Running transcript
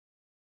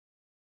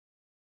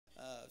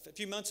A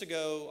few months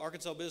ago,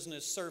 Arkansas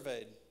Business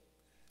surveyed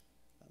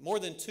more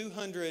than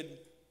 200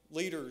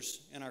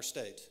 leaders in our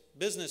state,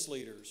 business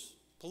leaders,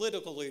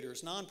 political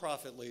leaders,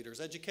 nonprofit leaders,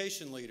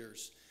 education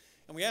leaders.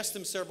 And we asked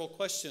them several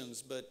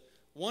questions, but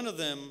one of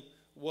them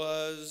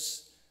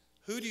was,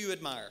 who do you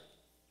admire?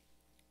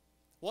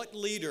 What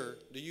leader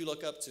do you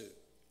look up to?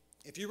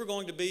 If you were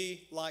going to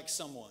be like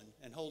someone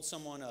and hold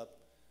someone up,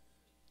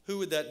 who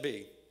would that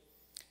be?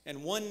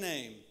 And one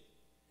name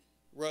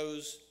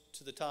rose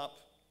to the top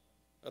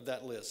of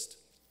that list.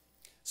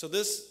 So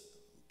this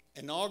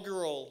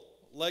inaugural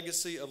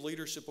Legacy of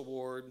Leadership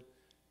Award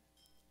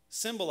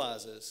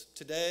symbolizes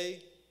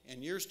today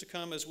and years to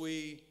come as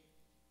we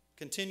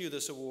continue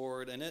this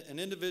award, an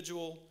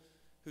individual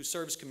who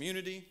serves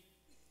community,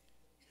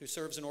 who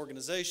serves an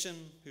organization,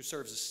 who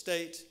serves a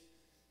state,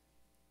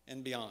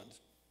 and beyond.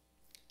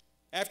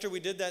 After we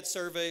did that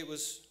survey, it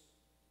was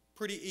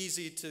pretty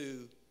easy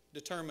to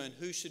determine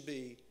who should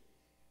be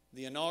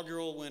the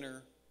inaugural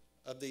winner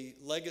of the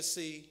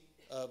Legacy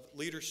of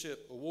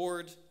Leadership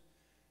Award.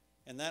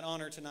 And that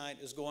honor tonight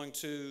is going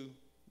to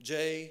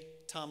J.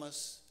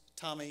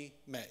 Tommy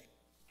May.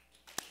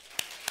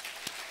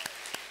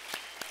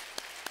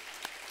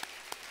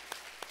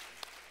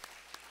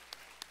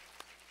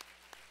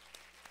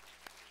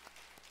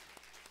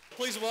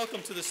 Please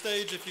welcome to the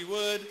stage, if you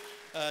would,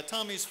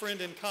 Tommy's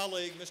friend and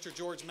colleague, Mr.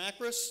 George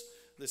Macris,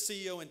 the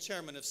CEO and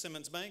chairman of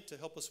Simmons Bank, to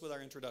help us with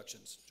our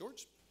introductions.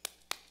 George?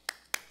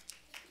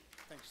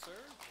 Thanks, sir.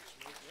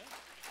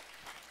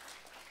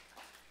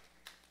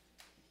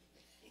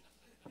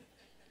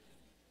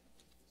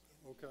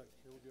 Okay,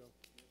 here we go.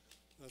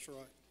 That's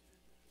right.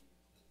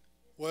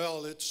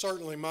 Well, it's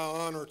certainly my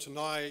honor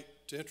tonight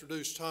to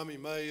introduce Tommy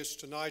May as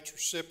tonight's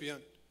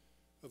recipient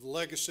of the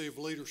Legacy of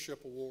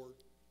Leadership Award.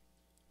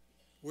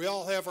 We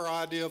all have our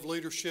idea of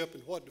leadership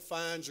and what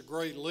defines a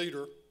great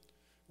leader.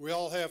 We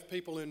all have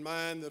people in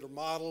mind that are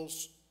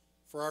models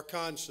for our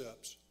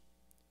concepts.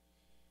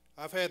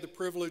 I've had the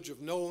privilege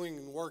of knowing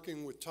and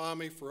working with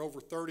Tommy for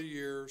over 30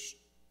 years,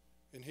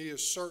 and he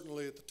is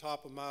certainly at the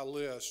top of my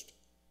list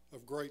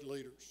of great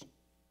leaders.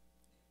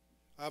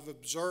 I've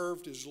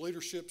observed his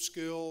leadership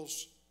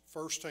skills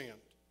firsthand.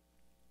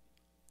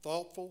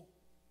 Thoughtful,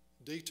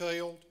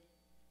 detailed,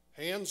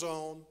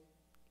 hands-on,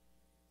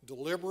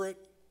 deliberate,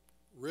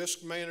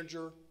 risk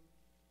manager,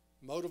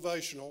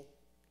 motivational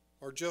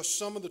are just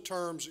some of the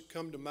terms that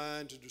come to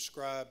mind to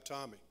describe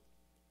Tommy.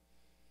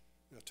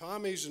 Now,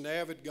 Tommy's an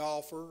avid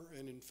golfer,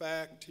 and in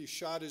fact, he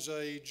shot his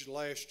age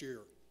last year.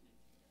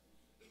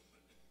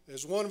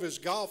 As one of his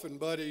golfing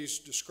buddies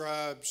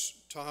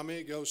describes Tommy,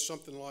 it goes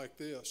something like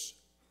this.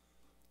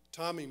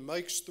 Tommy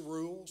makes the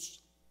rules,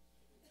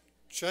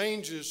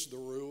 changes the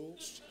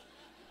rules,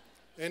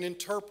 and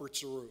interprets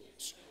the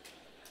rules.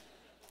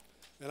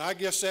 And I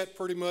guess that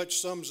pretty much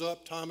sums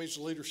up Tommy's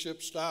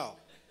leadership style.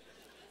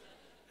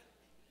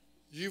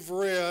 You've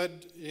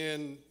read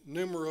in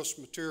numerous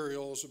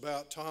materials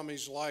about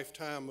Tommy's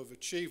lifetime of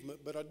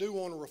achievement, but I do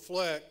want to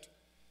reflect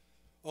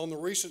on the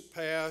recent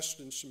past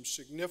and some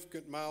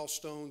significant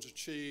milestones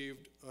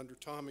achieved under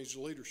Tommy's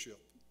leadership.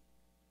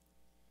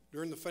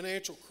 During the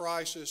financial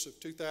crisis of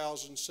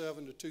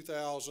 2007 to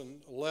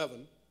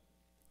 2011,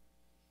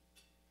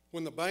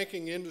 when the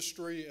banking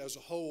industry as a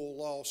whole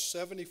lost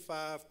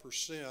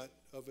 75%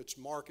 of its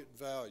market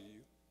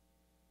value,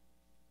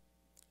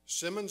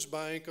 Simmons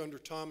Bank, under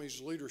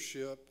Tommy's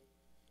leadership,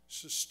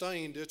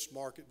 sustained its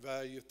market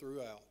value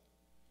throughout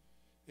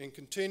and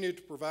continued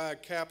to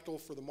provide capital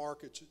for the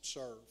markets it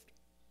served.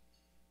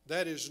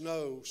 That is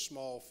no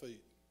small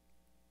feat.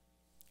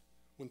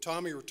 When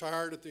Tommy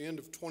retired at the end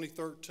of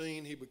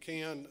 2013, he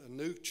began a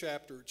new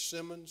chapter at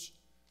Simmons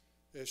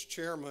as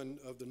chairman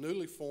of the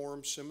newly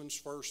formed Simmons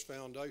First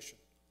Foundation.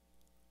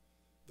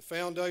 The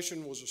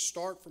foundation was a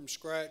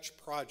start-from-scratch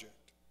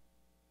project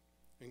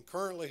and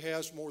currently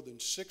has more than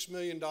 $6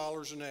 million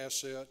in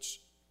assets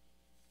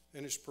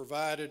and has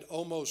provided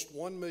almost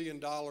 $1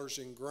 million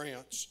in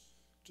grants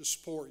to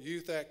support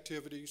youth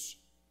activities,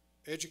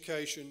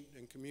 education,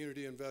 and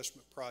community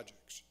investment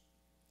projects.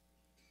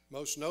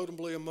 Most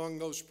notably among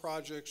those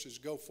projects is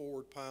Go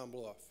Forward Pine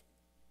Bluff,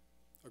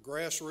 a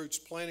grassroots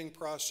planning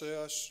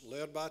process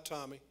led by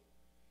Tommy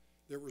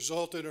that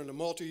resulted in a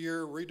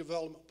multi-year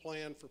redevelopment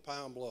plan for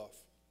Pine Bluff.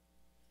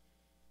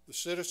 The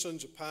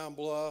citizens of Pine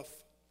Bluff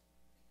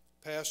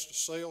passed a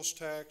sales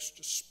tax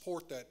to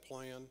support that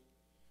plan,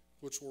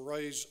 which will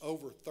raise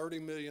over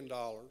 $30 million,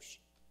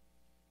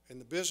 and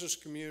the business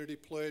community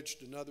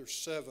pledged another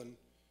 $7 million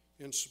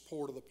in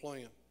support of the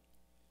plan.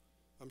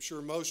 I'm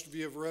sure most of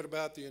you have read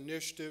about the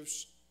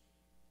initiatives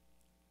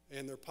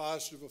and their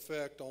positive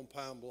effect on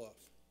Pine Bluff.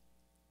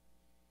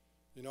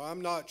 You know,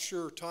 I'm not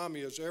sure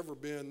Tommy has ever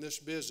been this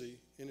busy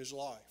in his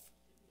life.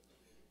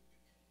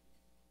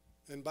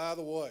 And by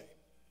the way,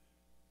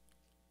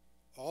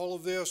 all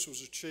of this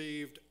was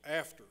achieved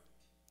after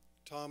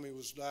Tommy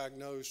was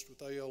diagnosed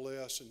with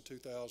ALS in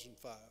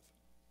 2005.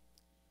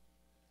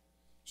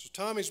 So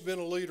Tommy's been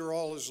a leader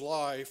all his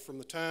life, from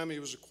the time he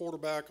was a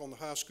quarterback on the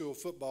high school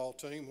football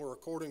team, where,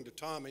 according to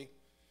Tommy,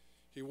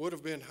 He would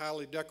have been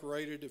highly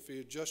decorated if he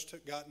had just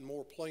gotten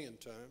more playing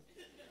time.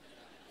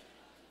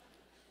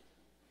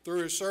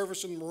 Through his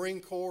service in the Marine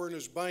Corps and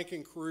his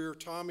banking career,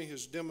 Tommy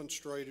has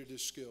demonstrated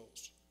his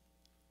skills.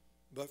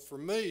 But for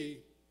me,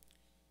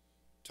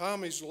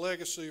 Tommy's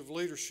legacy of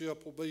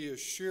leadership will be his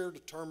sheer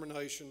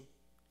determination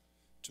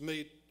to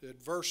meet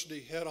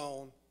adversity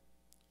head-on,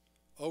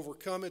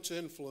 overcome its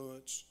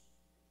influence,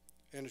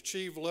 and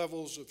achieve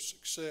levels of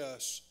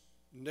success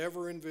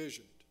never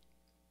envisioned.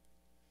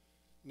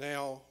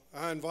 Now,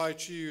 I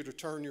invite you to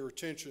turn your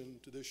attention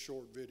to this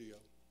short video.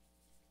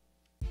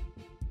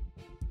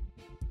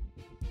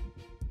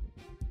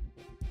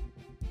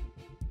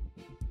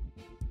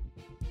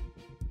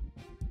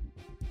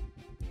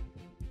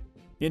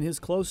 In his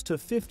close to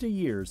 50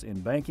 years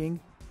in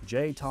banking,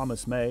 J.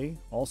 Thomas May,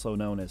 also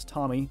known as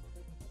Tommy,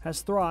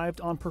 has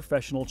thrived on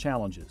professional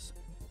challenges.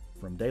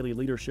 From daily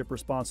leadership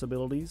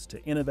responsibilities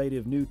to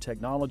innovative new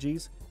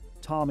technologies,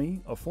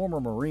 Tommy, a former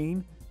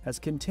Marine, has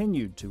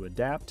continued to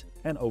adapt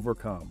and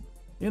overcome.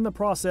 In the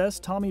process,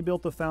 Tommy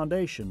built the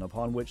foundation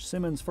upon which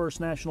Simmons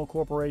First National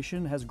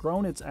Corporation has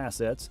grown its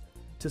assets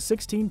to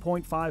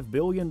 $16.5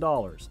 billion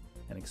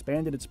and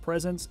expanded its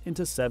presence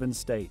into 7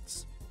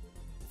 states.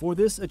 For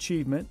this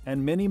achievement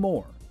and many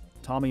more,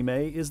 Tommy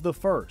May is the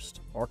first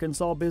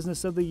Arkansas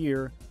Business of the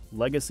Year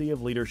Legacy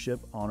of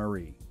Leadership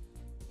honoree.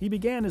 He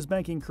began his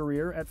banking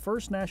career at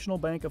First National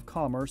Bank of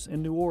Commerce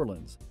in New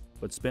Orleans,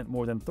 but spent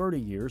more than 30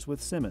 years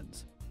with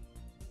Simmons.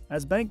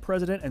 As bank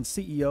president and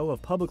CEO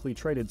of publicly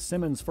traded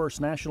Simmons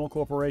First National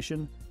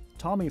Corporation,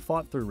 Tommy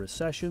fought through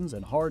recessions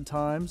and hard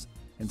times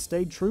and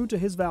stayed true to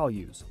his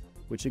values,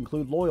 which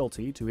include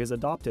loyalty to his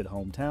adopted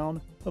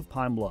hometown of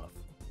Pine Bluff.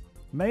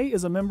 May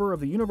is a member of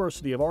the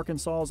University of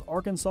Arkansas's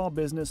Arkansas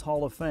Business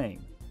Hall of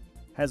Fame,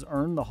 has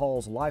earned the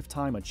Hall's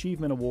Lifetime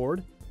Achievement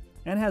Award,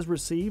 and has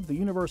received the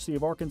University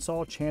of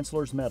Arkansas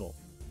Chancellor's Medal.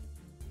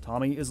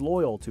 Tommy is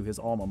loyal to his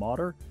alma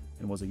mater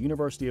and was a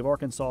University of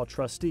Arkansas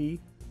trustee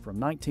from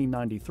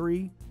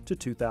 1993 to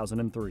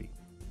 2003.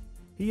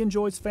 He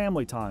enjoys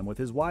family time with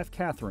his wife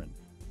Catherine,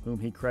 whom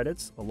he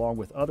credits, along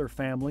with other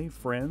family,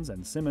 friends,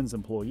 and Simmons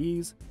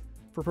employees,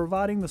 for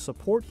providing the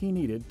support he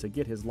needed to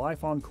get his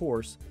life on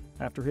course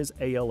after his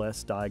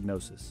ALS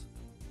diagnosis.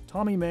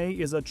 Tommy May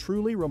is a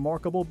truly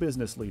remarkable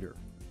business leader,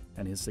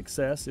 and his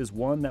success is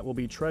one that will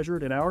be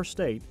treasured in our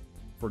state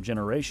for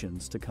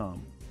generations to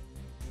come.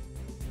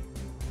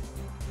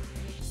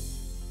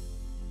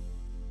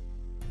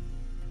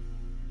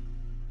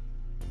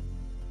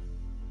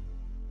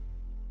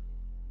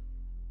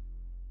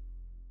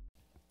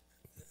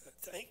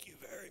 Thank you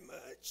very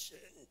much,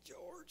 and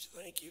George,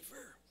 thank you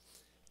for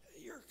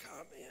your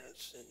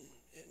comments, and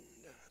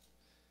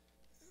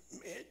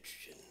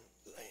Mitch and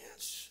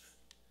Lance.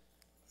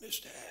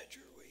 Mr.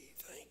 Hatcher, we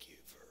thank you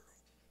for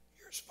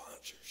your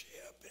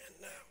sponsorship,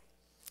 and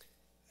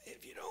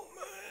if you don't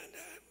mind,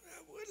 I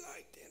would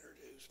like to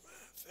introduce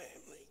my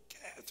family.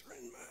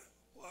 Catherine, my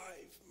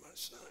wife, my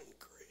son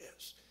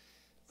Chris,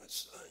 my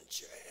son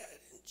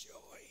Chad, and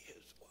Joy,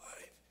 his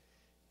wife,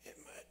 and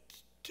my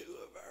 2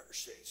 of our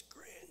 6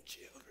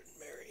 grandchildren,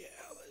 Mary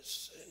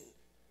Alice and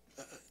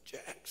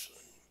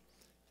Jackson,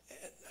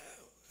 and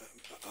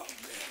all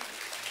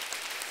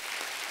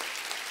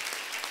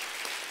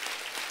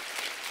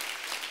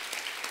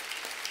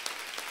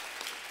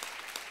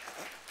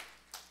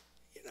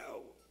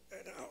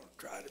and I'll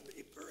try to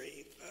be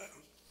brief.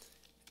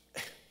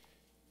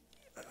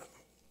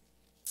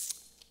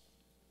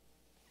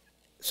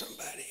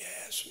 Somebody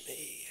asked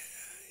me,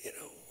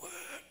 why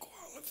I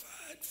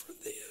qualified for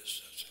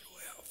this. I said,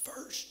 well,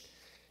 first,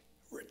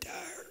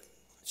 retired.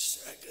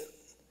 Second,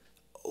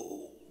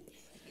 old.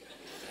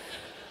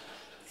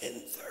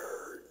 And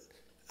third,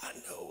 I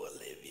know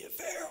Olivia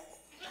Farrell.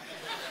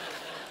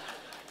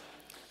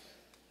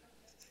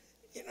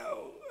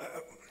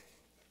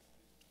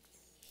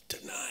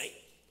 Tonight,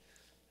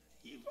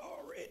 you've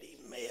already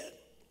met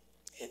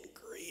and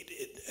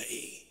greeted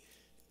a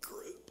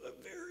group of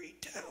very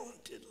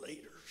talented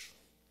leaders.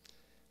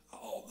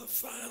 All the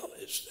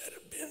finalists that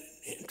have been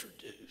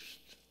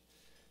introduced.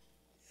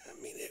 I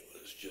mean, it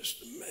was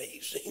just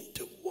amazing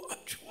to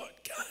watch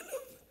what kind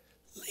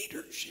of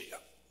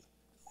leadership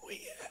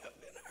we have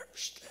in our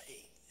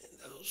state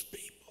and those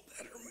people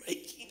that are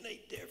making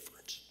a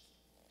difference.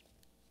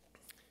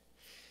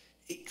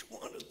 Each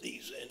one of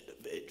these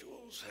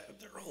individuals have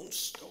their own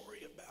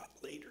story about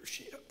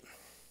leadership.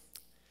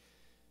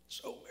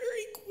 So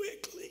very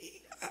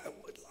quickly, I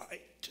would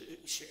like to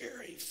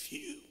share a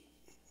few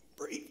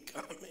brief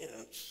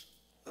comments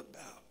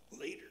about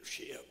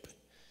leadership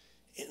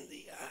in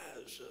the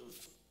eyes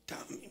of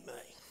Tommy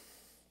May.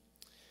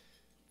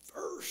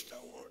 First,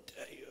 I want to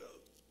tell you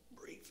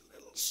a brief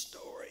little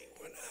story.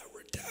 When I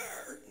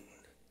retired,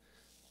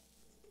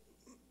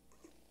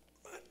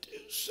 my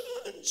 2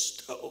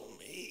 sons told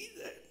me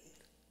that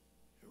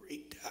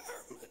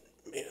retirement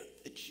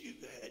meant that you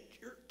had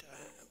your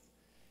time,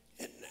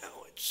 and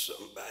now it's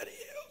somebody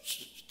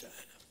else's time.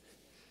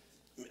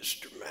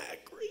 Mr.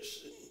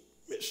 Macris and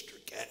Mr.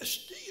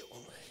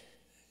 Castile,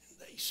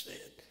 they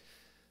said,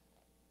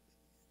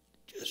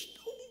 just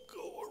don't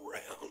go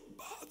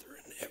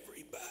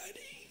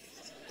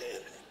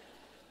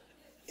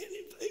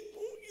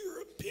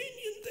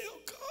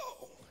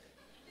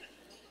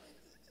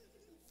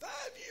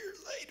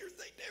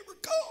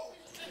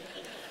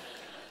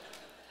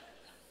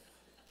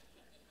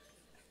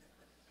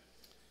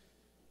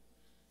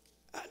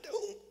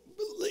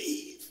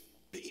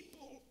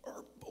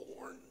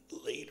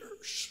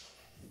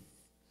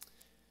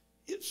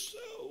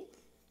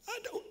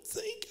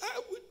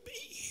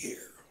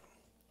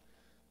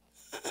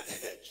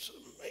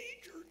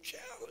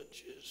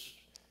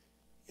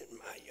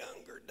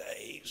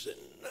reason.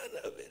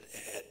 None of it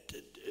had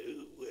to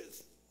do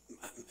with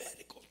my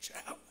medical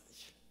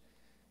challenge.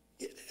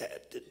 It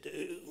had to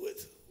do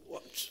with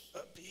what's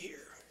up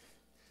here.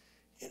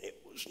 And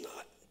it was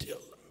not until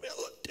the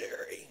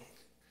military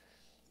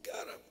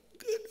got a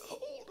good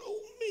hold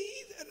on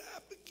me that I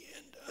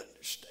began to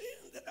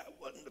understand that I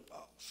wasn't the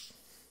boss.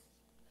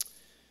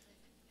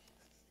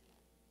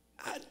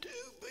 I do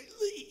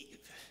believe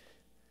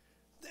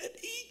that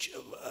each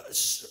of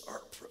us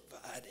are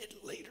provided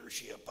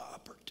leadership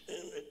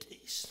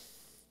opportunities,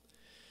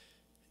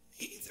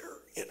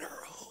 either in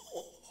our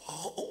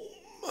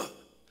home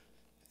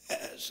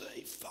as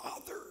a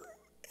father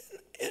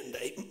and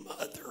a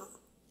mother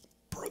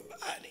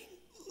providing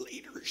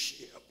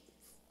leadership,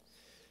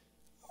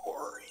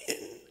 or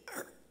in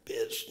our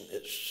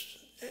business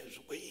as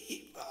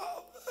we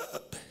evolve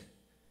up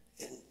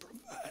and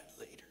provide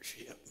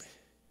leadership.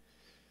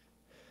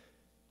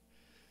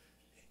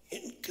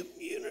 In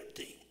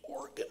community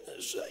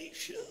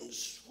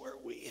organizations where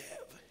we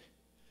have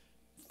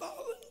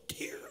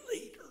volunteer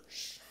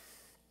leaders,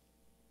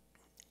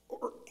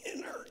 or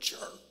in our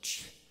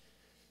church,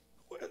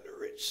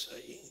 whether it's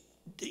a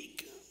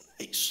deacon,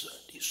 a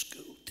Sunday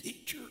school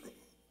teacher,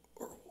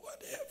 or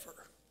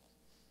whatever.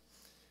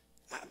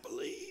 I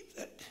believe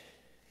that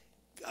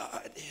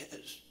God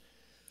has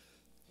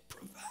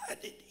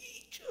provided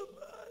each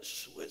of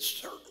us with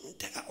certain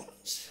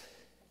talents,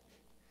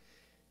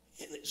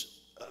 and it's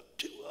up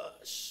to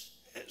us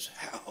as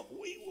how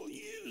we will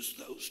use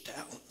those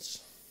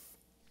talents.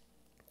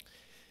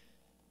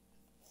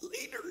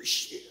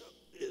 Leadership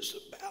is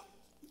about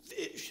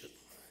vision.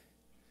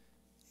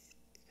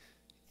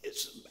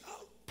 It's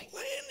about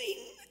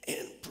planning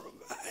and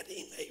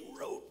providing a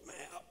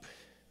roadmap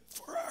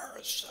for our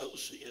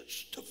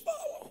associates to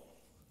follow.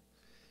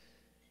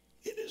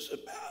 It is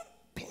about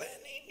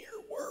planning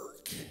your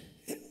work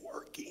and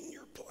working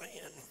your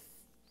plan.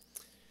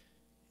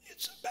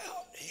 It's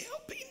about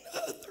helping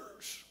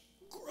others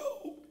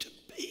grow to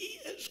be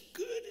as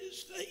good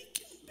as they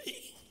can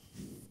be.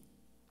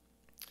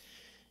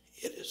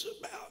 It is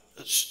about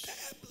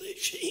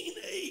establishing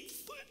a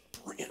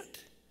footprint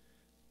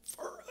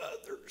for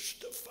others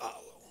to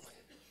follow.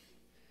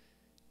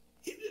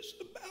 It is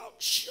about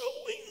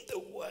showing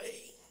the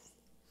way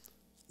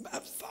by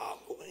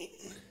following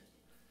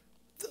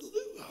the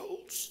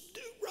loopholes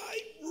do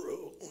right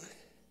rule,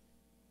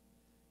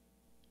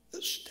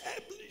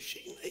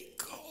 establishing a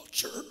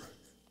culture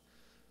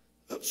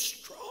of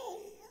strong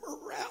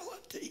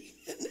morality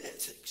and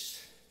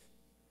ethics.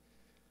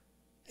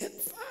 And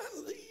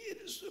finally, it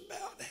is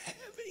about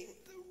having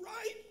the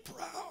right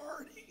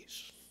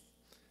priorities.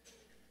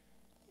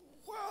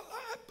 While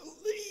I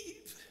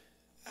believe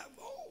I've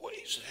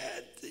always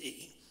had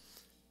the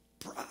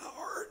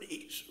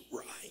priorities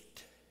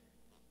right,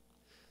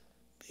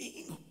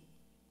 being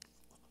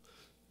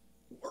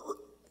work,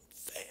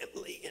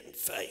 family, and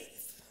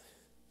faith,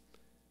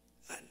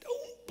 I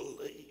don't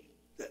believe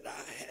that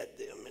I had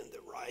them in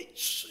the right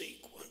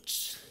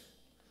sequence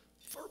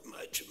for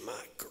much of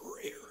my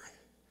career.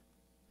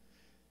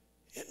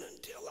 And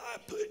until I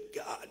put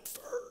God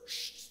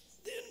first,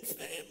 then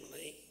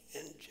family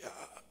and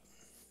job,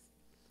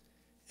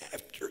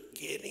 after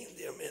getting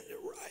them in the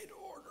right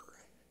order,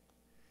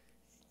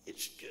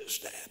 it's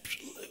just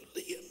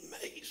absolutely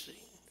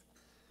amazing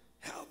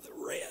how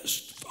the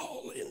rest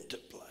fall into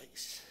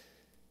place.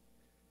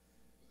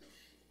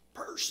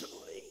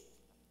 Personally,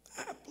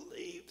 I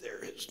believe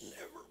there has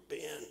never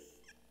been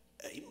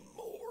a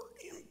more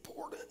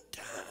important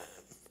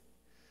time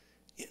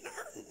in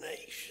our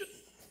nation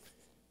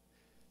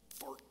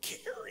for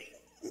caring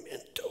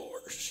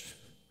mentors.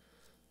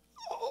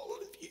 All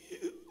of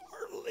you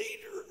are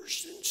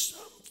leaders in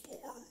some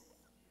form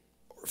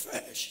or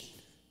fashion.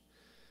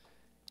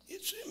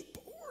 It's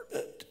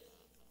important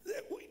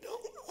that we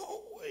don't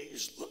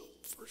always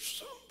look for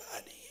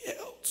somebody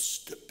else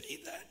to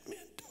be that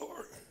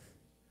mentor.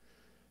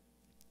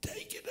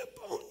 Take it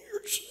upon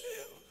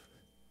yourself.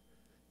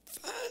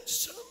 Find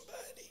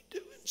somebody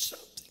doing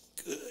something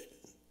good.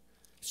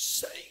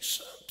 Say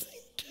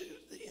something to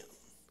them.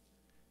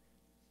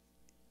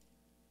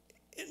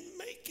 And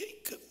make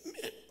a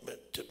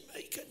commitment to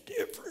make a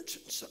difference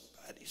in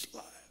somebody's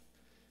life.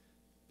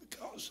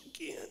 Because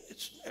again,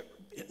 it's never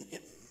been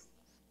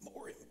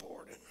more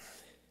important.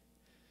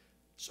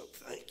 So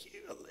thank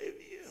you.